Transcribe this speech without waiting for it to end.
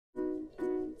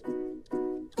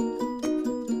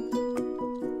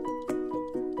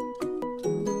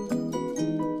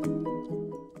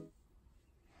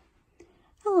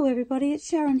everybody, it's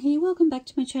Sharon here. Welcome back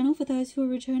to my channel for those who are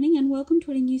returning, and welcome to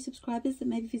any new subscribers that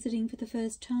may be visiting for the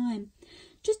first time.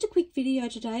 Just a quick video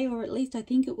today, or at least I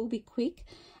think it will be quick.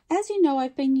 As you know,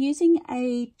 I've been using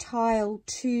a tile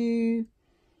to...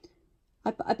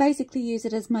 I basically use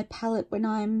it as my palette when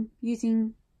I'm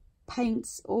using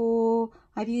paints, or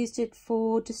I've used it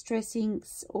for distress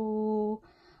inks or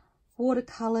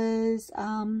watercolours,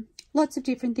 lots of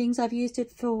different things. I've used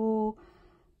it for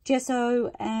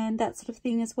gesso and that sort of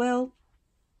thing as well,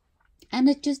 and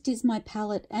it just is my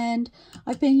palette. And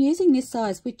I've been using this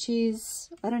size, which is,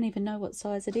 I don't even know what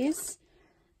size it is.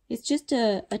 It's just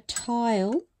a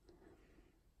tile,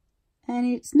 and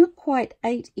it's not quite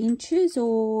 8 inches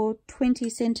or 20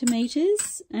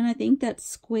 centimeters, and I think that's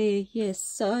square, yes.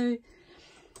 So,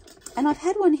 and I've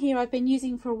had one here I've been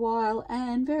using for a while,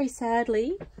 and very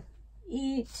sadly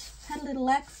it had a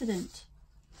little accident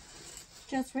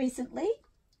just recently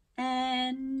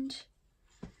and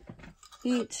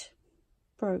it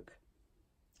broke.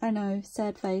 I know,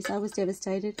 sad face, I was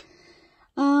devastated.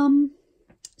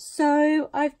 So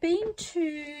I've been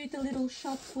to the little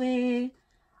shop where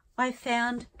I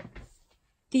found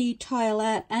the tile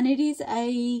at, and it is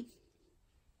a,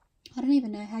 I don't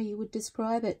even know how you would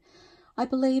describe it. I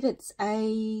believe it's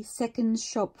a second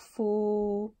shop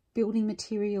for building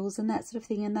materials and that sort of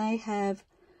thing, and they have,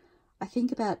 I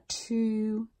think, about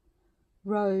 2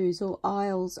 rows or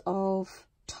aisles of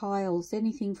tiles,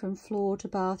 anything from floor to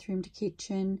bathroom to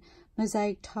kitchen,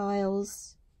 mosaic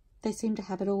tiles. They seem to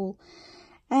have it all.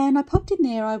 And I popped in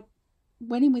there, I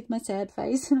went in with my sad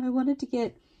face, and I wanted to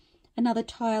get another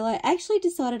tile. I actually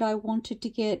decided I wanted to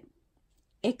get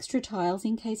extra tiles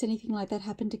in case anything like that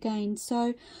happened again.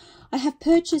 So I have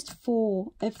purchased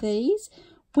 4 of these.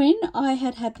 When I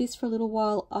had this for a little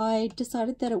while, I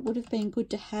decided that it would have been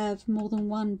good to have more than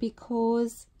one,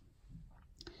 because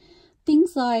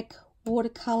things like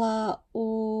watercolour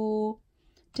or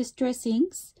distress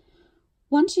inks,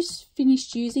 once you've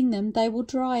finished using them, they will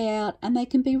dry out and they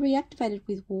can be reactivated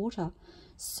with water.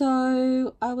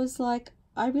 So I was like,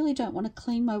 I really don't want to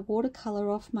clean my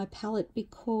watercolour off my palette,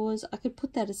 because I could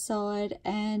put that aside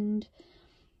and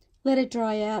let it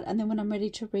dry out, and then when I'm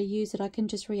ready to reuse it, I can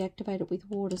just reactivate it with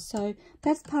water. So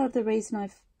that's part of the reason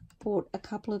I've bought a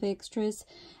couple of extras,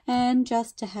 and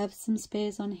just to have some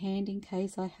spares on hand in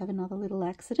case I have another little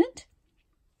accident.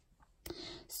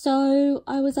 So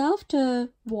I was after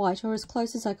white, or as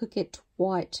close as I could get to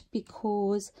white,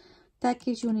 because that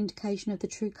gives you an indication of the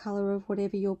true colour of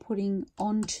whatever you're putting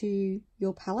onto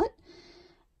your palette.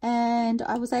 And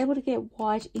I was able to get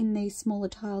white in these smaller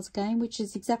tiles again, which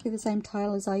is exactly the same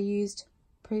tile as I used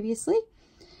previously.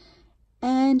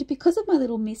 And because of my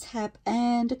little mishap,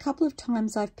 and a couple of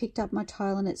times I've picked up my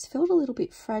tile and it's felt a little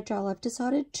bit fragile, I've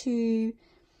decided to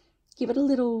give it a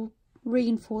little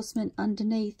reinforcement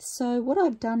underneath. So what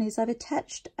I've done is I've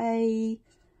attached a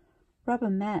rubber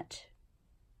mat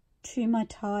to my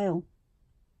tile,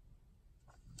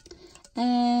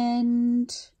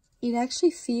 and it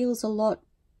actually feels a lot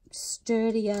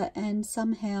sturdier and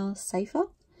somehow safer,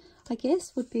 I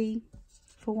guess would be,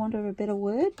 for want of a better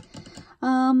word.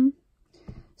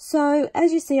 So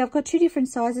as you see, I've got 2 different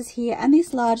sizes here, and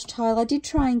this large tile, I did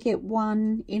try and get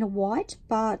one in a white,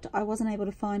 but I wasn't able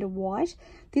to find a white.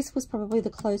 This was probably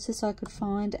the closest I could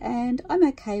find, and I'm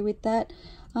okay with that.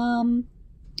 I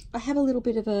have a little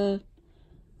bit of a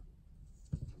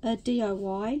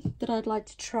DIY that I'd like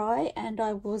to try, and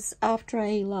I was after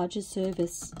a larger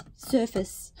surface.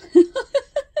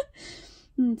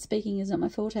 Speaking is not my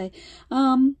forte.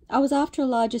 I was after a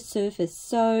larger surface,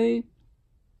 so,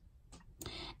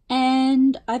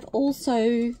 and I've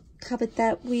also covered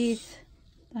that with,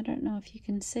 I don't know if you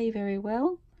can see very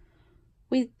well,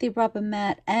 with the rubber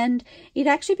mat, and it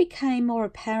actually became more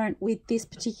apparent with this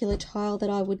particular tile that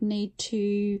I would need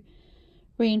to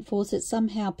reinforce it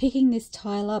somehow. Picking this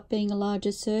tile up, being a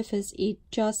larger surface, it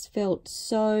just felt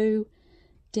so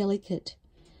delicate,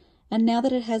 and now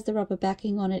that it has the rubber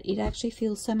backing on it, it actually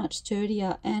feels so much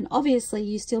sturdier. And obviously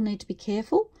you still need to be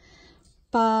careful,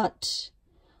 but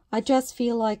I just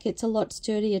feel like it's a lot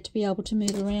sturdier to be able to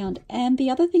move around. And the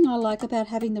other thing I like about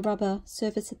having the rubber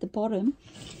surface at the bottom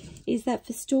is that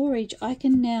for storage I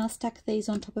can now stack these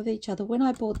on top of each other. When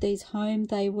I bought these home,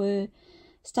 they were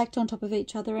stacked on top of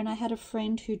each other, and I had a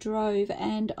friend who drove,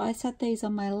 and I sat these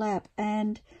on my lap,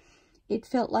 and it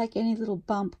felt like any little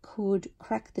bump could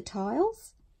crack the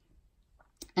tiles.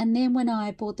 And then when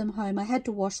I brought them home, I had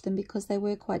to wash them because they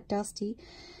were quite dusty,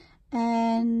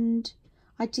 and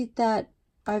I did that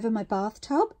over my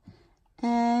bathtub,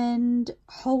 and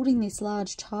holding this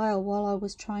large tile while I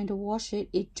was trying to wash it,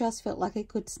 it just felt like it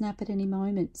could snap at any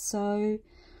moment. So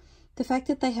the fact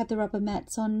that they have the rubber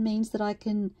mats on means that I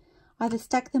can either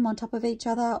stack them on top of each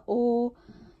other, or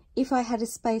if I had a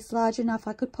space large enough,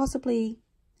 I could possibly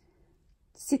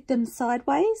sit them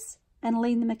sideways and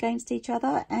lean them against each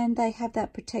other, and they have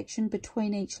that protection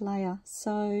between each layer.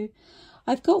 So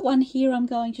I've got one here I'm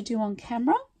going to do on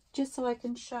camera, just so I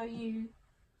can show you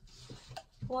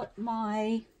what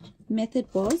my method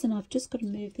was. And I've just got to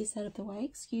move this out of the way,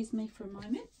 excuse me for a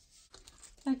moment.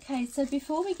 Okay, so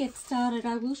before we get started,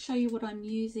 I will show you what I'm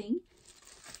using.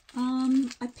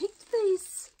 I picked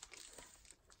these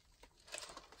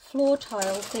floor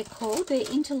tiles, they're called. They're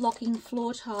interlocking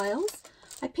floor tiles.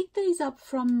 I picked these up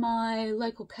from my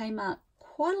local Kmart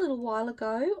quite a little while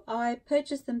ago. I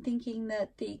purchased them thinking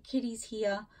that the kiddies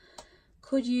here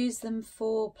could use them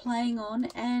for playing on,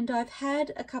 and I've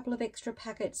had a couple of extra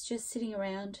packets just sitting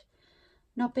around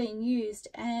not being used,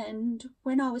 and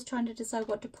when I was trying to decide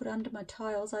what to put under my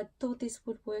tiles, I thought this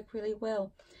would work really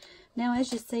well. Now,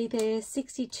 as you see, they're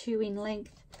 62 in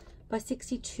length by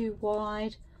 62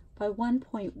 wide by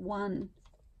 1.1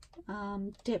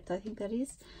 depth, I think that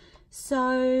is.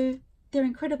 So they're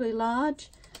incredibly large.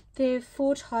 There are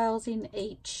 4 tiles in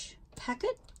each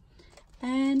packet,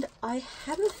 and I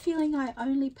have a feeling I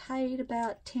only paid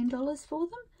about $10 for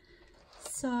them.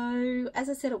 So as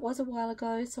I said, it was a while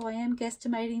ago, so I am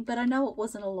guesstimating, but I know it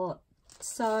wasn't a lot,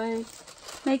 so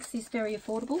makes this very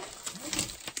affordable.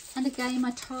 And again,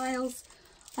 my tiles,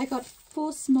 I got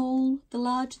 4 small, the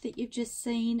large that you've just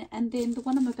seen, and then the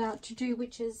one I'm about to do,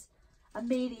 which is a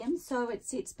medium, so it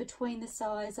sits between the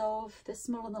size of the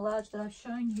small and the large that I've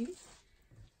shown you.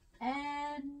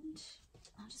 And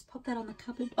I'll just pop that on the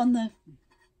cupboard,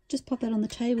 just pop that on the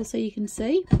table so you can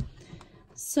see.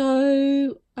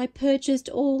 So I purchased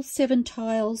all 7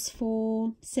 tiles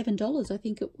for $7, I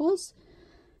think it was.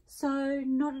 So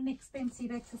not an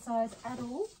expensive exercise at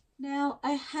all. Now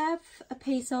I have a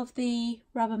piece of the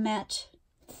rubber mat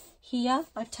here.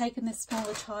 I've taken the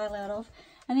smaller tile out of,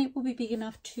 and it will be big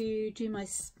enough to do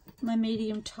my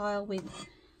medium tile with.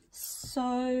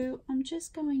 So I'm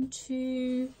just going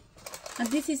to, and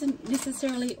this isn't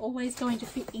necessarily always going to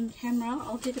fit in camera.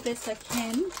 I'll do the best I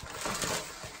can.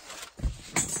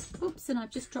 Oops, and I've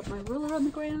just dropped my ruler on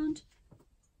the ground.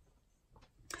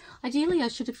 Ideally, I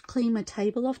should have cleaned my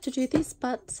table off to do this,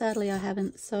 but sadly I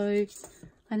haven't, so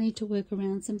I need to work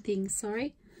around some things,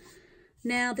 sorry.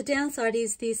 Now, the downside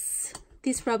is this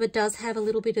rubber does have a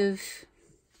little bit of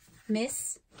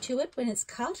mess to it when it's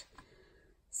cut,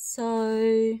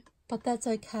 so, but that's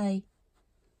okay.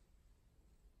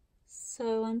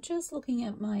 So I'm just looking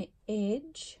at my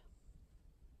edge.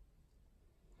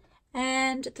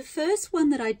 And the first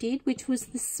one that I did, which was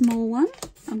the small one,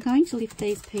 I'm going to lift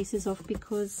these pieces off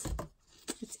because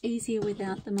it's easier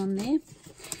without them on there.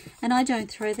 And I don't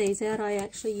throw these out, I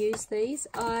actually use these.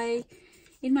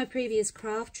 In my previous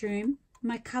craft room,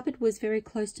 my cupboard was very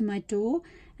close to my door,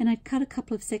 and I'd cut a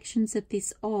couple of sections of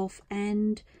this off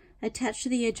and attached to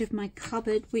the edge of my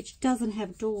cupboard, which doesn't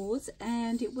have doors,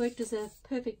 and it worked as a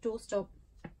perfect doorstop.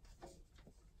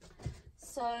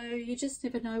 So you just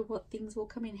never know what things will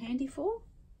come in handy for.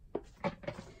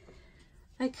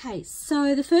 Okay,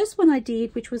 so the first one I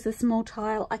did, which was a small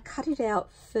tile, I cut it out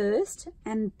first,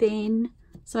 and then,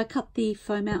 so I cut the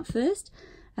foam out first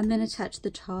and then attached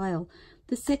the tile.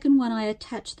 The second one I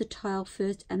attached the tile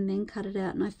first and then cut it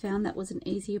out, and I found that was an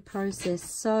easier process.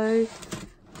 So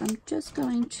I'm just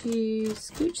going to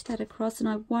scooch that across, and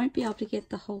I won't be able to get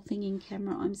the whole thing in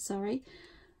camera, I'm sorry.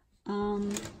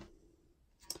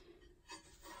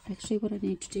 Actually, what I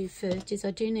need to do first is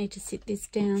I do need to sit this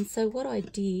down. So what I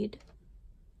did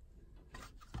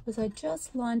was I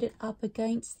just lined it up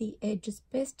against the edge as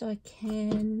best I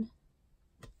can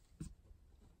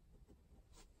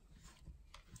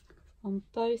on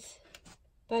both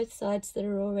sides that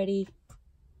are already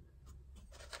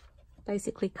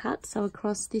basically cut. So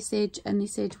across this edge and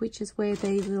this edge, which is where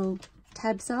these little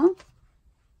tabs are.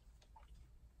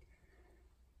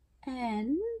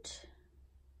 And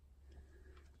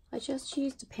I just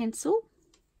used a pencil,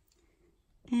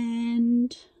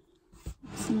 and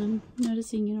I'm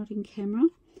noticing you're not in camera,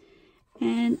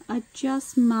 and I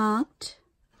just marked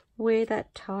where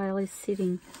that tile is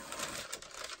sitting.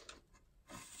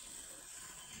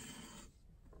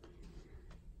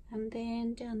 And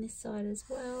then down this side as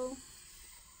well.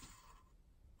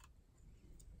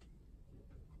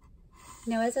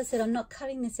 Now, as I said, I'm not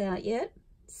cutting this out yet,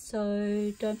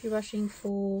 so don't be rushing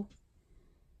for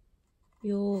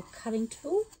your cutting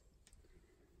tool.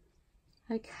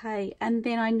 Okay, and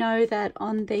then I know that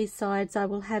on these sides I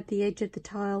will have the edge of the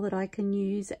tile that I can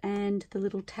use and the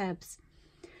little tabs.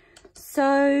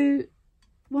 So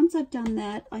once I've done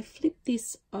that, I flip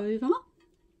this over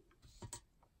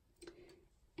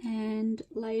and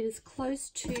lay it as close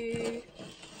to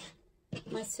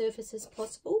my surface as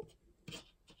possible.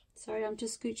 Sorry, I'm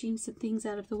just scooching some things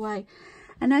out of the way.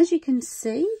 And as you can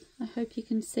see, I hope you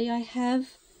can see, I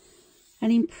have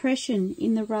an impression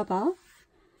in the rubber,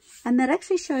 and that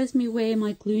actually shows me where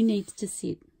my glue needs to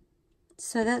sit.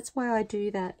 So that's why I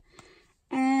do that.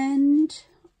 And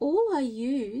all I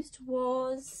used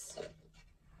was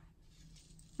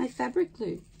my fabric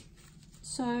glue.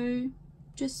 So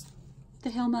just the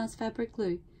Helmar's fabric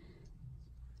glue.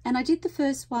 And I did the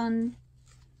first one,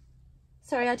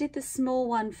 sorry, I did the small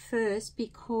one first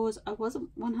because I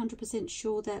wasn't 100%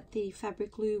 sure that the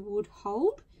fabric glue would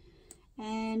hold.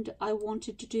 And I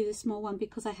wanted to do the small one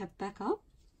because I have backup.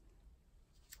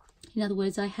 In other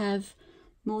words, I have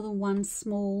more than one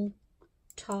small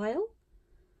tile.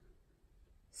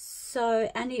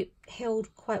 So, and it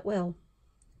held quite well.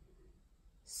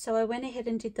 So I went ahead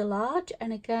and did the large,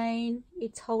 and again,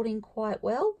 it's holding quite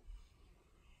well.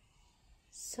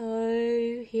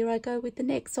 So here I go with the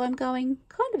next. So I'm going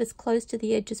kind of as close to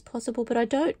the edge as possible, but I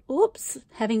don't, oops,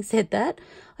 having said that,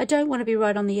 I don't want to be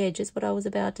right on the edge is what I was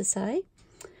about to say.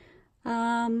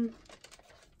 And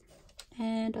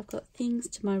I've got things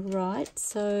to my right,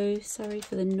 so sorry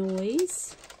for the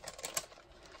noise.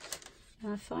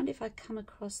 And I find if I come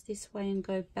across this way and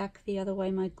go back the other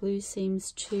way, my glue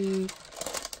seems to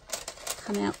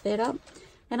come out better.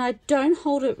 And I don't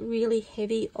hold it really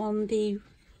heavy on the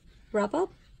rubber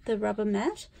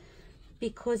mat,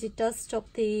 because it does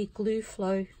stop the glue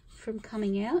flow from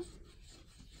coming out.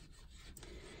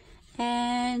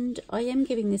 And I am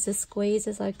giving this a squeeze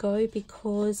as I go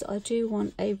because I do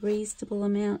want a reasonable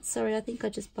amount. Sorry, I think I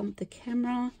just bumped the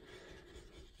camera.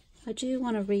 I do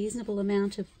want a reasonable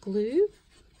amount of glue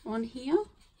on here.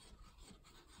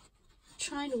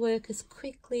 Trying to work as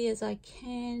quickly as I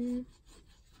can.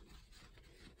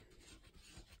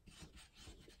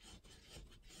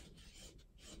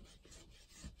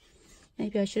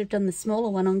 Maybe I should have done the smaller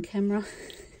one on camera.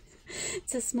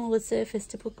 It's a smaller surface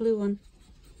to put glue on.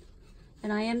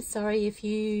 And I am sorry if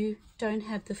you don't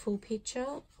have the full picture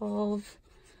of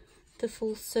the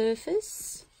full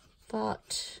surface,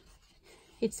 but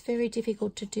it's very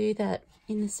difficult to do that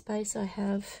in the space I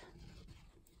have.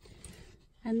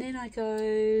 And then I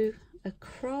go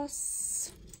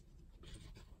across.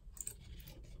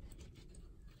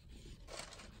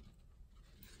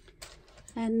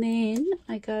 And then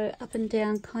I go up and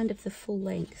down kind of the full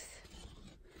length.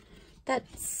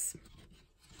 That's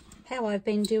how I've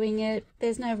been doing it.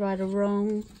 There's no right or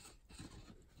wrong.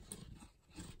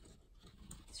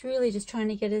 It's really just trying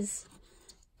to get as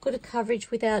good a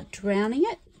coverage without drowning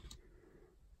it.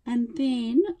 And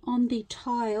then on the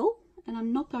tile, and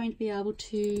I'm not going to be able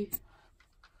to,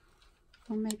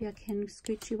 or maybe I can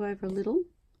scooch you over a little.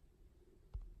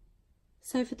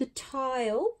 So for the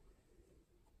tile,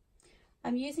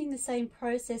 I'm using the same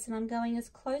process, and I'm going as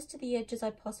close to the edge as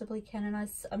I possibly can. And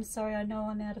I'm sorry, I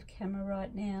know I'm out of camera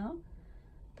right now,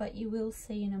 but you will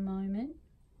see in a moment.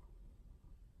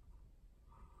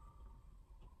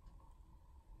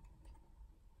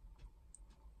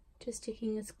 Just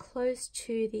sticking as close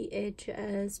to the edge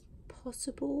as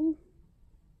possible.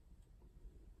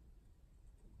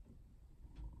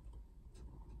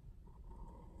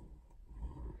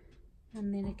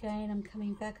 And then again, I'm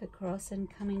coming back across and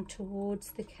coming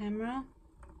towards the camera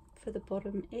for the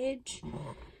bottom edge.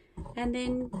 And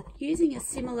then using a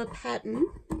similar pattern,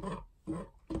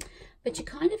 but you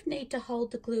kind of need to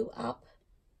hold the glue up,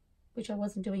 which I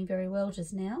wasn't doing very well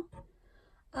just now,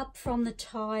 up from the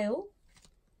tile.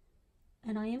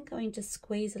 And I am going to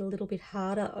squeeze it a little bit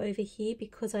harder over here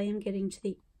because I am getting to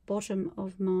the bottom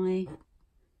of my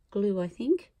glue, I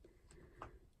think.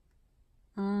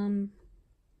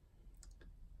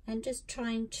 And just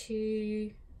trying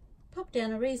to pop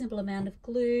down a reasonable amount of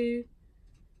glue.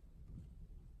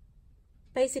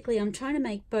 Basically, I'm trying to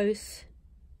make both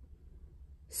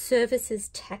surfaces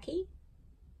tacky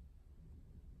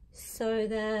so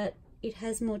that it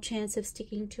has more chance of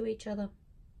sticking to each other.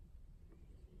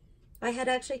 I had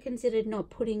actually considered not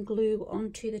putting glue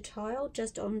onto the tile,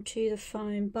 just onto the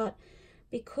foam, but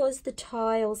because the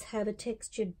tiles have a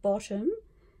textured bottom,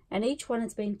 and each one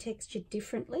has been textured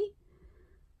differently,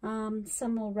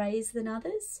 some more raised than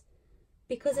others,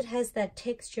 because it has that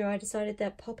texture, I decided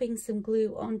that popping some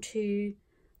glue onto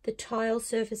the tile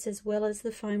surface as well as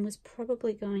the foam was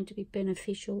probably going to be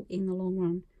beneficial in the long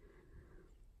run.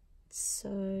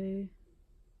 So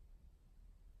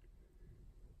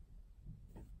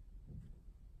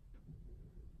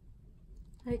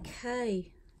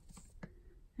okay,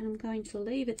 and I'm going to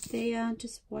leave it there,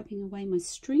 just wiping away my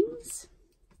strings.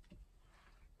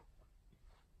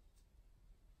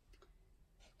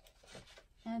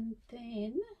 And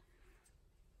then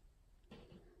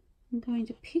I'm going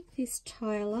to pick this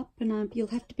tile up, and you'll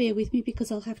have to bear with me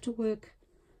because I'll have to work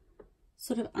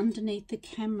sort of underneath the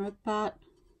camera, but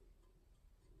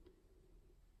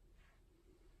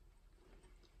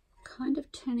kind of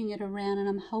turning it around, and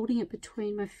I'm holding it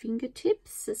between my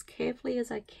fingertips as carefully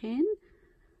as I can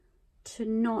to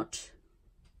not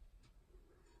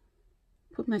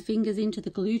put my fingers into the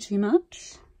glue too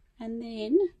much. And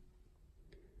then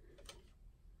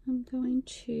I'm going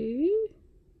to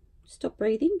stop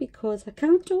breathing because I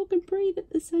can't talk and breathe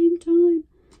at the same time.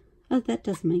 Oh, that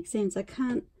doesn't make sense. I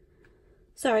can't.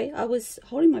 Sorry, I was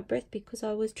holding my breath because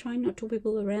I was trying not to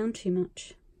wibble around too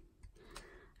much.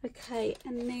 Okay,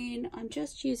 and then I'm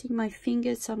just using my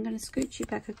fingers, so I'm going to scooch you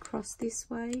back across this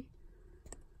way.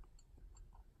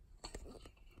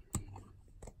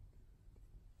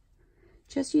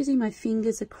 Just using my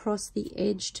fingers across the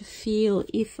edge to feel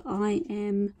if I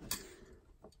am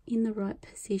in the right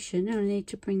position, and I need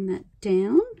to bring that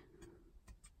down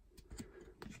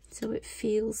so it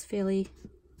feels fairly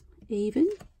even.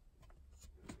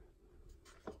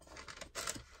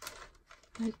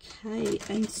 Okay,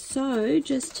 and so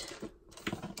just,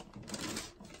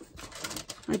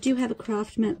 I do have a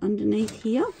craft mat underneath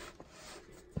here.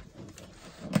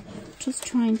 Just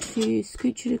trying to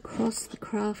scooch it across the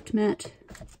craft mat.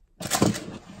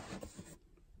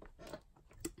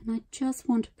 And I just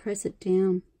want to press it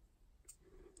down.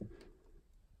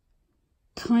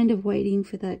 Kind of waiting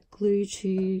for that glue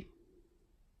to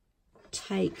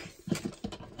take.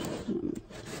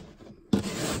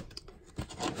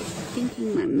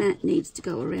 Thinking my mat needs to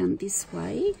go around this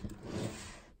way.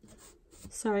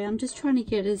 Sorry, I'm just trying to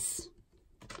get as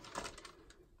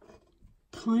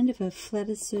kind of a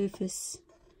flatter surface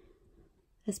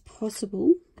as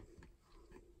possible.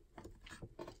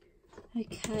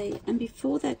 Okay, and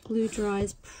before that glue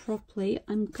dries properly,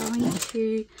 I'm going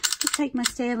to just take my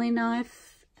Stanley knife.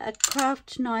 A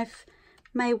craft knife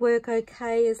may work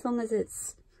okay as long as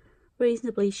it's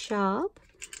reasonably sharp.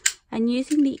 And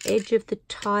using the edge of the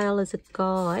tile as a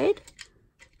guide,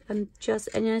 and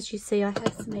as you see, I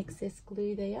have some excess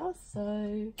glue there,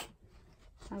 so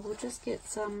I will just get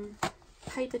some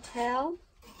paper towel.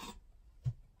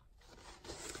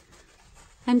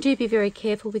 And do be very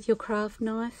careful with your craft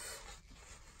knife.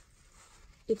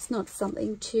 It's not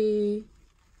something to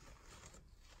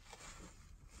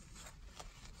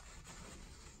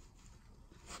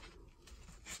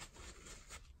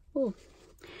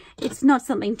it's not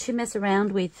something to mess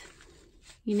around with.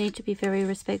 You need to be very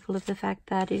respectful of the fact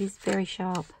that it is very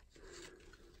sharp.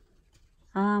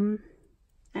 And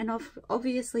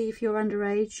obviously if you're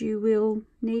underage, you will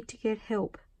need to get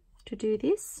help to do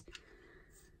this.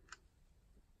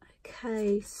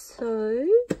 Okay, so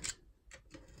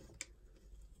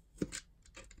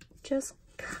just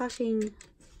cutting.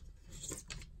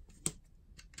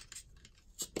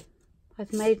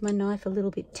 I've made my knife a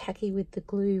little bit tacky with the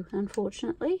glue,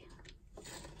 unfortunately.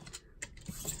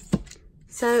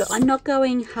 So I'm not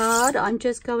going hard, I'm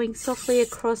just going softly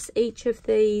across each of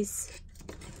these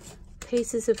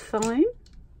pieces of foam.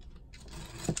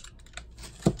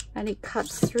 And it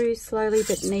cuts through slowly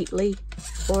but neatly,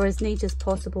 or as neat as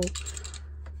possible.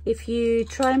 If you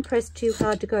try and press too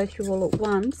hard to go through all at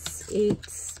once,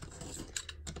 it's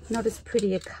not as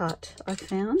pretty a cut, I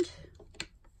found.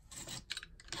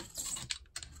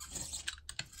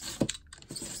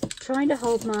 Trying to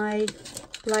hold my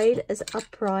blade as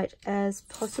upright as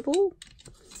possible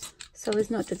so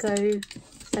as not to go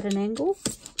at an angle.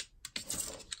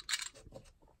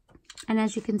 And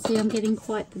as you can see, I'm getting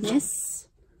quite the mess.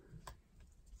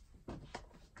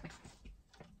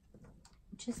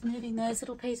 Just moving those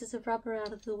little pieces of rubber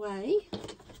out of the way.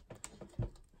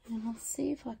 And I'll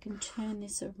see if I can turn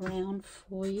this around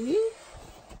for you.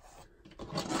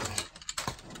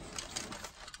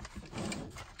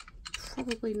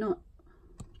 Probably not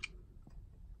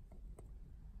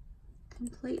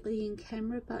completely in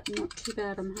camera, but not too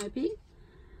bad, I'm hoping.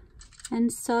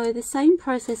 And so the same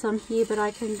process on here, but I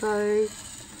can go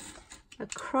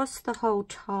across the whole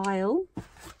tile.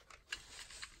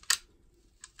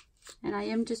 And I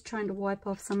am just trying to wipe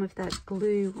off some of that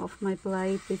glue off my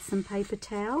blade with some paper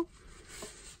towel.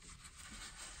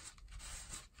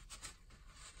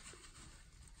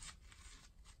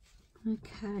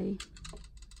 Okay.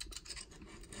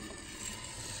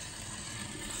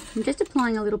 I'm just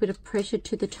applying a little bit of pressure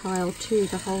to the tile too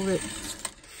to hold it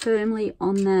firmly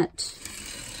on that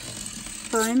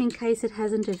foam in case it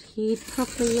hasn't adhered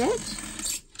properly yet.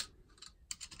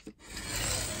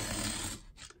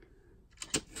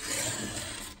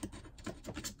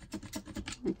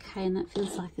 Okay, and that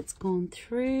feels like it's gone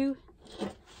through.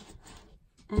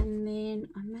 And then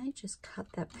I may just cut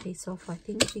that piece off, I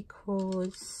think,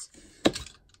 because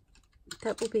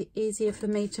that will be easier for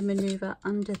me to maneuver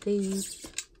under the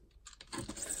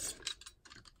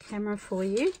camera for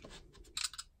you.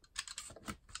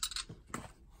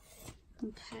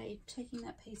 Okay, taking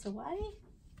that piece away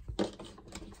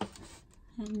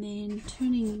and then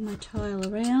turning my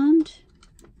tile around.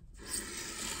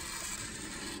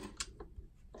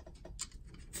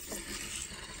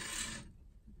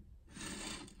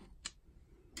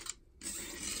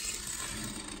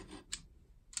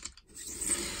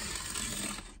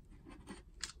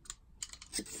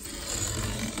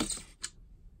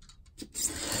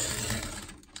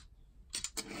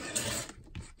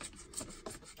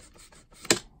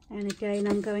 And again,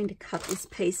 I'm going to cut this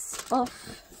piece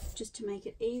off just to make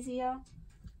it easier.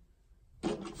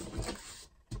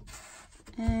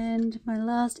 And my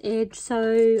last edge,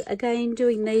 so again,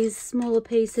 doing these smaller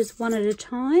pieces one at a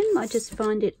time, I just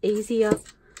find it easier.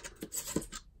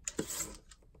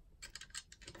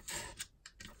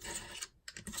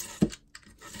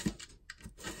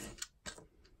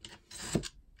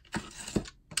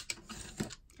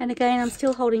 And again, I'm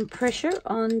still holding pressure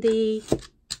on the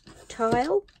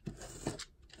tile.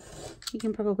 You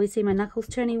can probably see my knuckles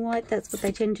turning white. That's what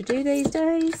they tend to do these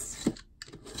days.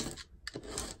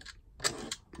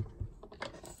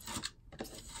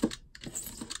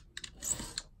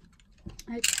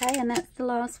 Okay, and that's the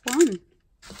last one.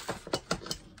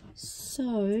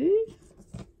 So,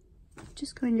 I'm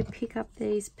just going to pick up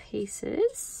these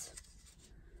pieces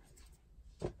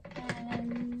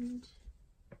and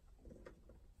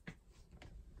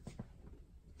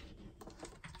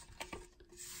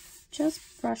just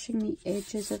brushing the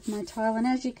edges of my tile, and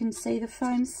as you can see, the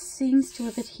foam seems to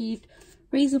have adhered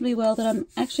reasonably well, that I'm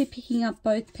actually picking up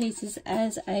both pieces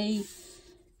as a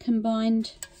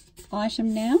combined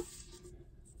item now.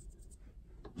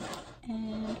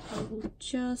 And I will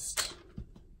just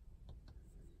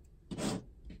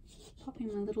popping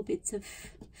my little bits of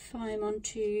foam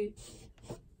onto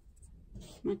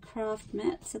my craft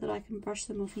mat so that I can brush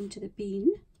them off into the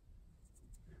bin.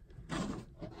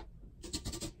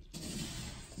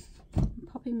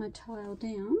 My tile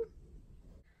down.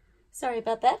 Sorry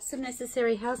about that, some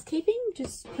necessary housekeeping,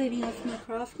 just cleaning off my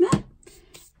craft mat.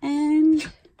 And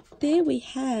there we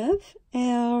have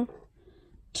our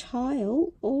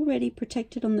tile already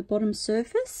protected on the bottom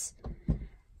surface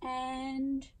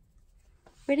and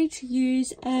ready to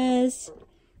use as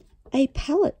a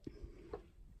palette.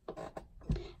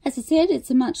 As I said,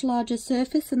 it's a much larger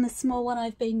surface than the small one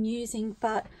I've been using,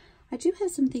 but I do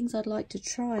have some things I'd like to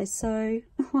try. So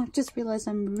I've just realised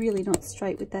I'm really not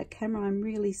straight with that camera. I'm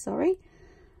really sorry.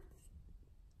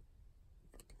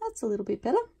 That's a little bit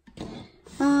better.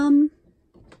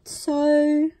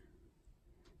 So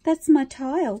that's my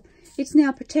tile. It's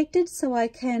now protected, so I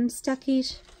can stack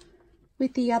it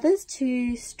with the others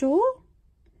to store.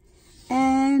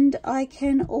 And I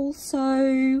can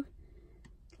also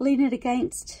lean it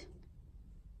against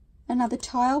another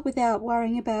tile without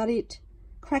worrying about it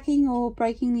cracking or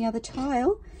breaking the other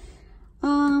tile,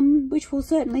 which will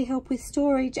certainly help with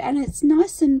storage. And it's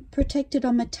nice and protected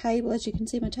on my table. As you can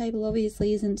see, my table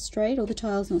obviously isn't straight, or the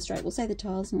tile's not straight. We'll say the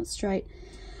tile's not straight.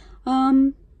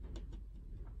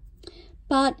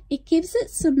 But it gives it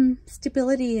some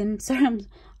stability, and sorry,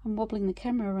 I'm wobbling the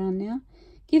camera around now.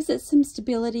 Gives it some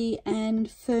stability and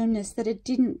firmness that it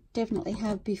didn't definitely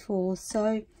have before.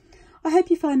 So I hope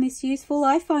you find this useful.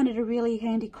 I find it a really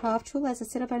handy craft tool. As I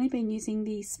said, I've only been using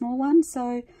the small one,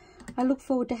 so I look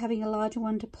forward to having a larger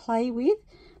one to play with.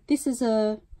 This is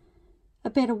a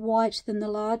better white than the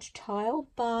large tile,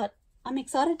 but I'm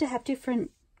excited to have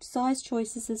different size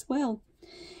choices as well.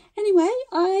 Anyway,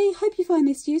 I hope you find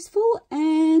this useful,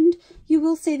 and you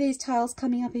will see these tiles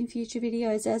coming up in future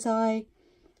videos as I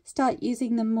start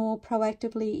using them more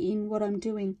proactively in what I'm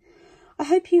doing. I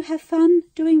hope you have fun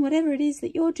doing whatever it is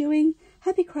that you're doing.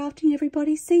 Happy crafting,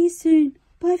 everybody. See you soon.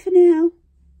 Bye for now.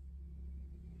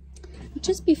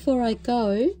 Just before I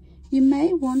go, you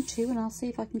may want to, and I'll see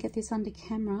if I can get this under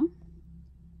camera,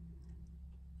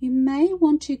 you may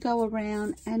want to go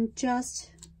around and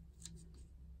just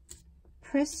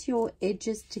press your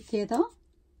edges together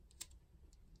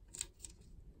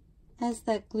as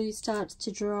that glue starts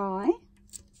to dry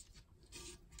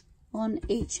on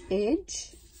each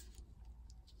edge,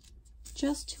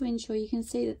 just to ensure. You can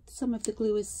see that some of the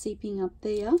glue is seeping up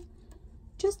there,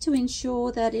 just to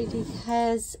ensure that it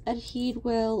has adhered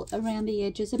well around the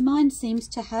edges, and mine seems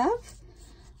to have,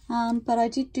 but I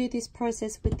did do this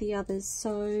process with the others,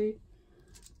 so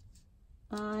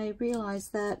I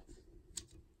realized that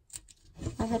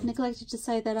I had neglected to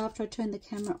say that after I turned the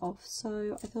camera off,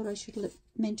 so I thought I should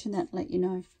mention that and let you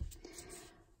know.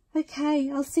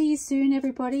 Okay, I'll see you soon,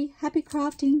 everybody. Happy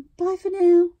crafting. Bye for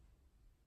now.